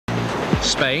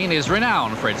Spain is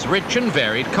renowned for its rich and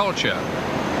varied culture.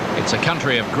 It's a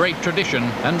country of great tradition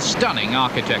and stunning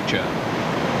architecture.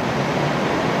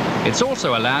 It's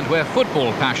also a land where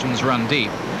football passions run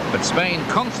deep, but Spain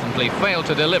constantly fail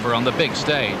to deliver on the big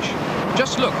stage.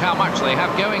 Just look how much they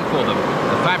have going for them.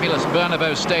 The fabulous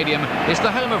Bernabeu Stadium is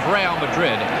the home of Real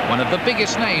Madrid, one of the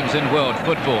biggest names in world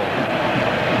football.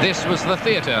 This was the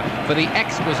theatre for the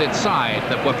exquisite side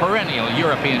that were perennial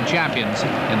European champions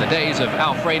in the days of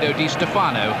Alfredo Di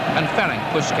Stefano and Ferenc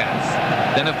Puskas.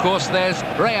 Then, of course, there's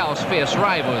Real's fierce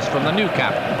rivals from the Nou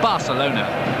Camp, Barcelona.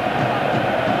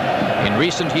 In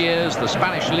recent years, the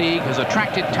Spanish league has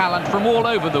attracted talent from all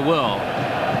over the world.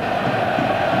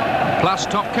 Plus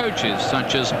top coaches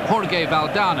such as Jorge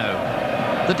Valdano,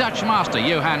 the Dutch master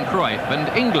Johan Cruyff, and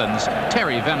England's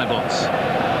Terry Venables.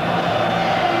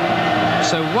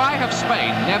 So why have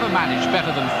Spain never managed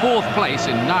better than 4th place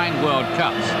in 9 World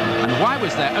Cups? And why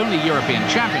was their only European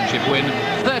Championship win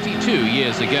 32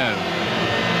 years ago?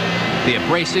 The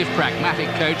abrasive, pragmatic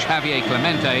coach Javier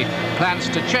Clemente plans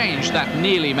to change that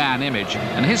nearly man image,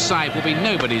 and his side will be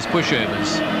nobody's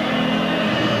pushovers.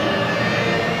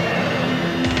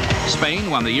 Spain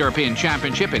won the European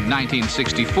Championship in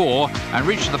 1964 and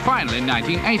reached the final in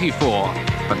 1984,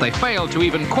 but they failed to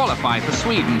even qualify for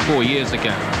Sweden 4 years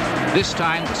ago. This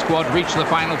time, the squad reached the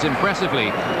finals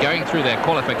impressively, going through their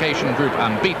qualification group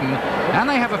unbeaten, and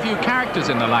they have a few characters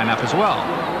in the lineup as well.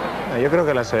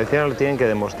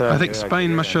 I think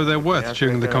Spain must show their worth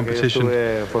during the competition.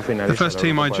 The first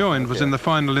team I joined was in the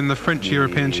final in the French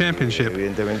European Championship,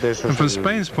 and from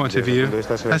Spain's point of view,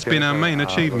 that's been our main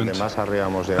achievement.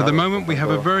 At the moment, we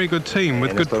have a very good team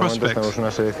with good prospects,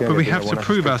 but we have to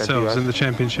prove ourselves in the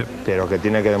championship.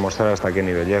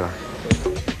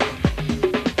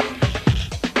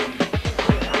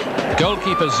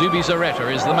 Goalkeeper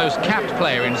Zubizarreta is the most capped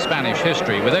player in Spanish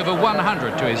history, with over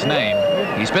 100 to his name.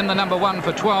 He's been the #1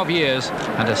 for 12 years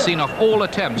and has seen off all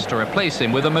attempts to replace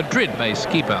him with a Madrid-based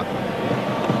keeper.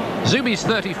 Zubi's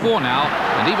 34 now,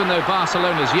 and even though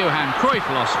Barcelona's Johan Cruyff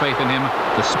lost faith in him,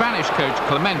 the Spanish coach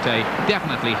Clemente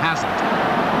definitely hasn't.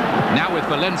 Now with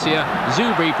Valencia,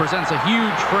 Zubi presents a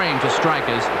huge frame to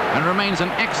strikers and remains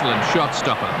an excellent shot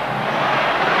stopper.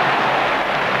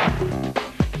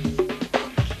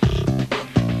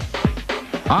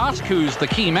 Ask who's the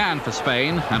key man for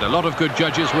Spain, and a lot of good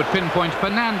judges would pinpoint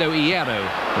Fernando Hierro,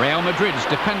 Real Madrid's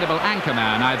dependable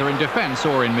anchorman either in defence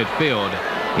or in midfield.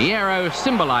 Hierro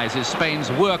symbolises Spain's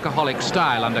workaholic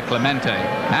style under Clemente,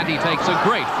 and he takes a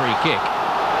great free kick.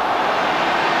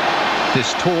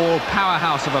 This tall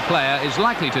powerhouse of a player is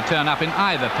likely to turn up in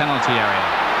either penalty area.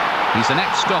 He's an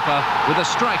ex-stopper with a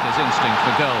striker's instinct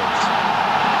for goals.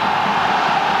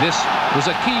 This was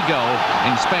a key goal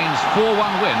in Spain's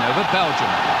 4-1 win over Belgium.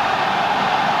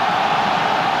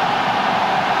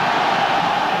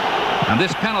 And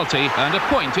this penalty earned a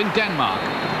point in Denmark.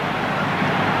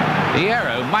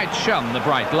 Hierro might shun the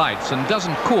bright lights and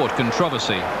doesn't court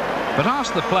controversy. But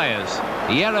ask the players,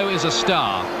 Hierro is a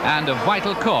star and a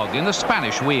vital cog in the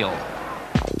Spanish wheel.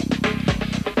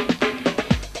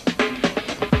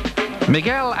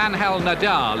 Miguel Angel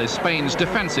Nadal is Spain's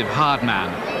defensive hard man.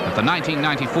 At the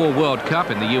 1994 World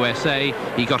Cup in the USA,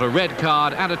 he got a red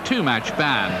card and a 2-match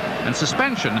ban, and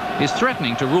suspension is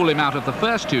threatening to rule him out of the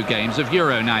first 2 games of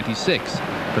Euro '96.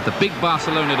 But the big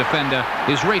Barcelona defender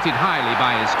is rated highly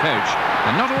by his coach,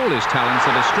 and not all his talents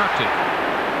are destructive.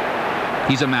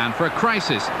 He's a man for a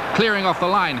crisis, clearing off the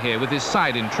line here with his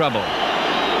side in trouble.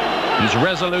 He's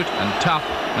resolute and tough,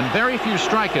 and very few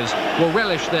strikers will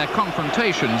relish their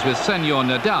confrontations with Senor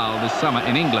Nadal this summer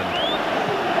in England.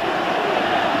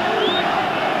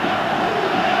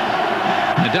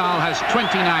 Nadal has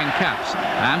 29 caps,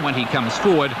 and when he comes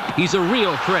forward, he's a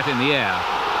real threat in the air.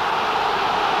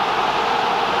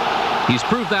 He's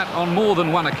proved that on more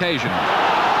than one occasion.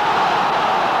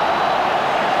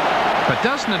 But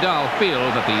does Nadal feel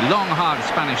that the long, hard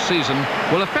Spanish season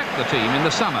will affect the team in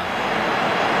the summer?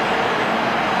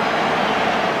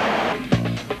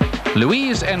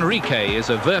 Luis Enrique is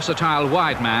a versatile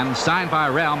wide man signed by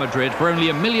Real Madrid for only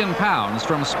 £1 million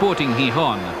from Sporting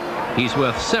Gijón. He's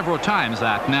worth several times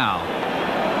that now.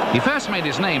 He first made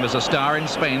his name as a star in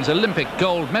Spain's Olympic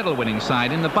gold medal winning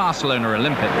side in the Barcelona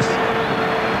Olympics.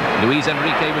 Luis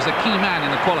Enrique was a key man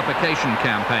in the qualification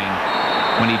campaign.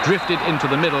 When he drifted into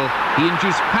the middle, he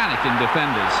induced panic in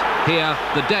defenders. Here,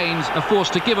 the Danes are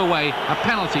forced to give away a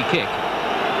penalty kick.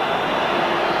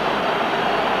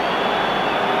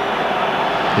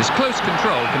 His close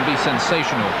control can be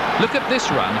sensational. Look at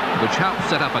this run, which helped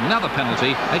set up another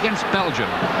penalty against Belgium.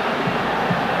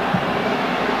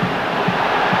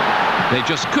 They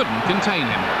just couldn't contain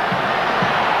him.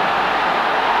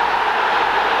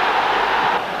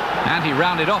 And he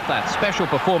rounded off that special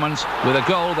performance with a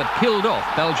goal that killed off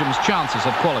Belgium's chances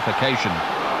of qualification.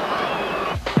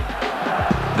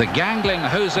 The gangling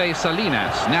Jose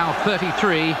Salinas, now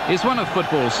 33, is one of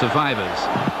football's survivors.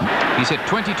 He's hit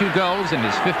 22 goals in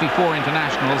his 54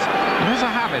 internationals and has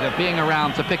a habit of being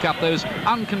around to pick up those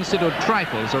unconsidered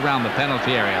trifles around the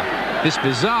penalty area. This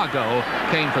bizarre goal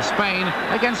came for Spain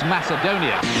against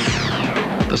Macedonia.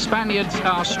 The Spaniards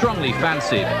are strongly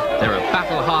fancied. They're a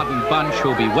battle-hardened bunch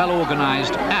who'll be well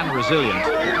organised and resilient.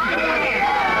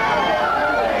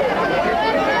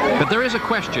 But there is a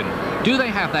question. Do they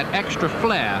have that extra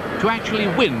flair to actually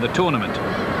win the tournament?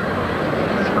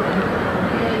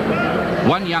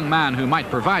 One young man who might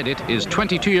provide it is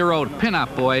 22-year-old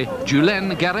pin-up boy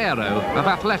Julen Guerrero of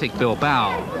Athletic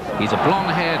Bilbao. He's a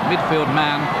blonde-haired midfield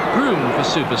man groomed for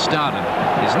superstardom.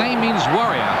 His name means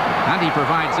warrior, and he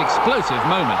provides explosive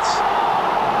moments.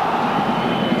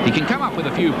 He can come up with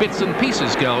a few bits and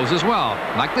pieces goals as well,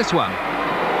 like this one.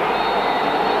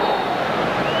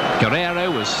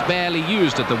 Guerrero was sparely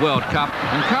used at the World Cup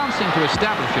and can't seem to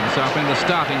establish himself in the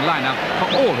starting lineup for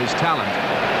all his talent.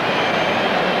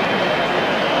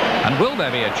 And will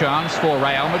there be a chance for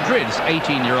Real Madrid's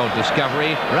 18-year-old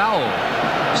discovery, Raul?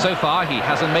 So far, he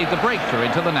hasn't made the breakthrough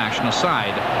into the national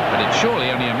side, but it's surely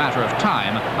only a matter of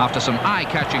time after some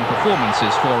eye-catching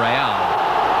performances for Real.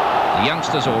 The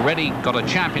youngster's already got a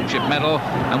championship medal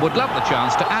and would love the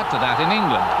chance to add to that in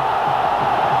England.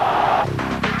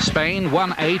 Spain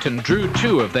won 8 and drew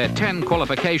 2 of their 10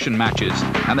 qualification matches,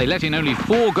 and they let in only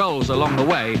 4 goals along the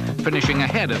way, finishing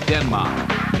ahead of Denmark.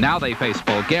 Now they face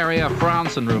Bulgaria,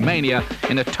 France and Romania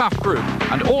in a tough group,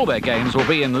 and all their games will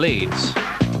be in Leeds.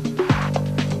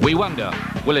 We wonder,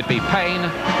 will it be pain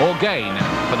or gain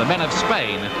for the men of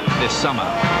Spain this summer?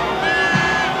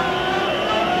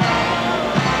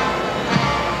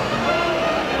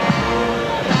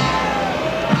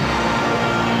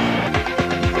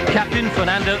 Captain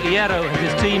Fernando Hierro and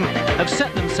his team have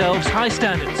set themselves high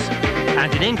standards.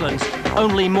 And in England,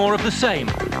 only more of the same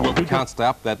will be... Can't stay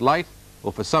up that late,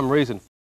 or for some reason...